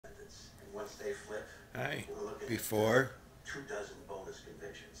Hi. Before. 24 bonus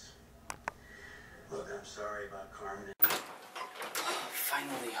convictions. Look, I'm sorry about Carmen.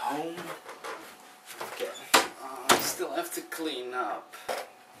 Finally home. Okay. I still have to clean up.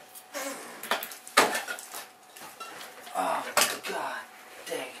 Oh, god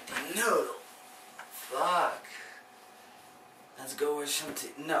dang noodle. Fuck. Let's go with some tea.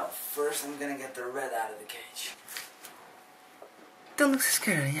 No, first I'm gonna get the red out of the cage. Don't look so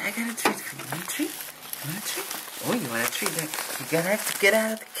scared. I got a treat for you. Want a treat? You want a treat? Oh, you want a treat? Then you're gonna have to get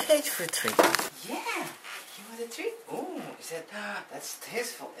out of the cage for a treat. Yeah. You want a treat? Oh, is that... that's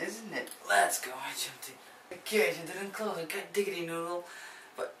tasteful, isn't it? Let's go. I jumped in the cage and didn't close it. God diggity noodle.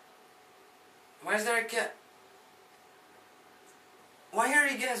 But... why is there a cat? Why are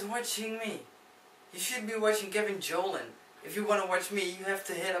you guys watching me? You should be watching Kevin Jolin. If you want to watch me, you have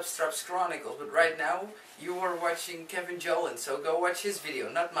to hit up Straps Chronicles. But right now, you are watching Kevin Jolin, so go watch his video,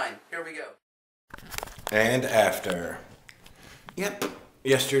 not mine. Here we go. And after. Yep.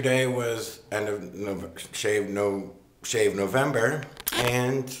 Yesterday was end of shave November,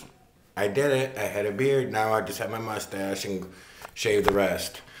 and I did it. I had a beard. Now I just have my mustache and shave the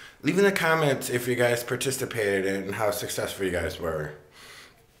rest. Leave in the comments if you guys participated in it and how successful you guys were.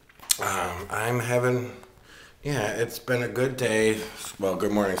 I'm having, yeah, it's been a good day. Well,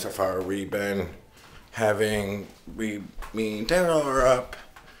 good morning so far. We've been having, me and Daryl are up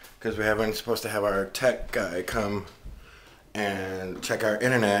because we haven't supposed to have our tech guy come and check our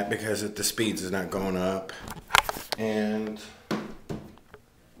internet because the speeds is not going up. And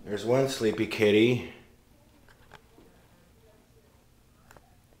there's one sleepy kitty.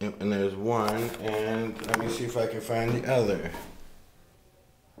 Yep, and there's one, and let me see if I can find the other.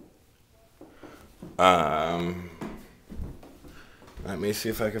 Let me see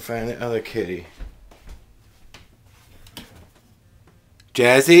if I can find the other kitty.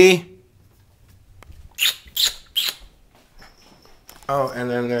 Jazzy? Oh, and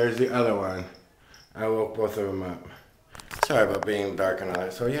then there's the other one. I woke both of them up. Sorry about being dark and all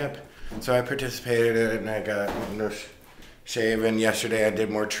that. So, yep. So I participated in it, and I got shaving. Yesterday I did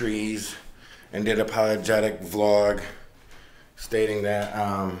more trees and did apologetic vlog stating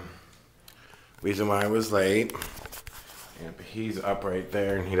that reason why I was late. Yep, he's up right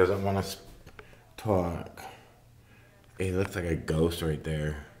there and he doesn't want to talk. He looks like a ghost right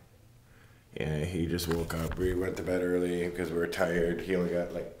there. Yeah, he just woke up. We went to bed early because we were tired. He only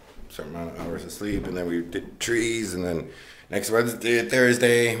got like a certain amount of hours of sleep, and then we did trees, and then next Wednesday,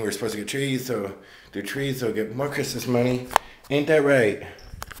 Thursday, we were supposed to get trees, so do trees, so get more Christmas money. Ain't that right?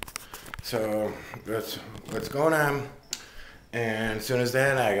 So that's what's going on. And as soon as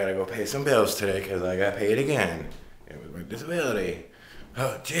that, I gotta go pay some bills today because I got paid again. It was my disability.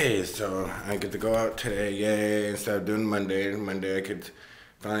 Oh, jeez. So I get to go out today, yay, instead of doing Monday. Monday I could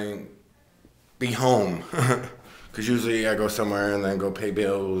finally be home. Because usually I go somewhere and then go pay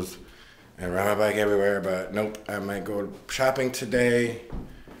bills and ride my bike everywhere. But nope, I might go shopping today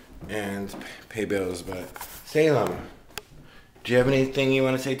and pay bills. But Salem, do you have anything you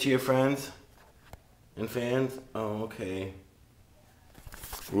want to say to your friends and fans? Oh, okay.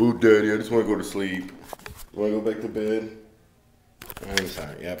 Oh, Daddy, I just want to go to sleep. Want to go back to bed? I'm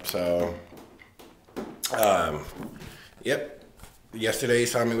sorry. Yep. So, yep. Yesterday you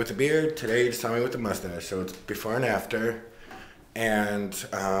saw me with the beard. Today you saw me with the mustache. So it's before and after. And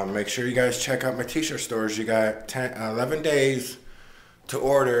make sure you guys check out my t-shirt stores. You got 11 days to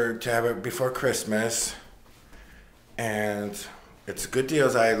order to have it before Christmas. And it's good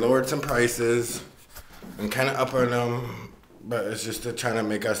deals. I lowered some prices and kind of upping them. But it's just to try to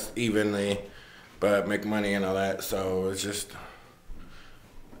make us evenly, but make money and all that. So it's just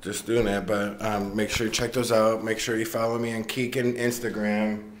doing that. But make sure you check those out. Make sure you follow me on Keegan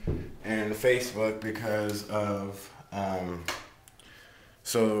Instagram and Facebook because of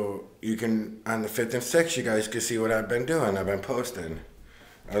so you can on the 5th and 6th you guys can see what I've been doing. I've been posting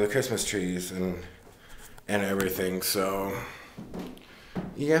the Christmas trees and everything. So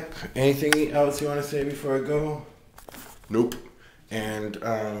yep. Anything else you want to say before I go? Nope. And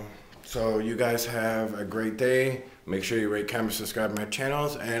so you guys have a great day. Make sure you rate, comment, subscribe to my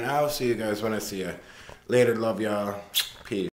channels, and I'll see you guys when I see you. Later. Love y'all. Peace.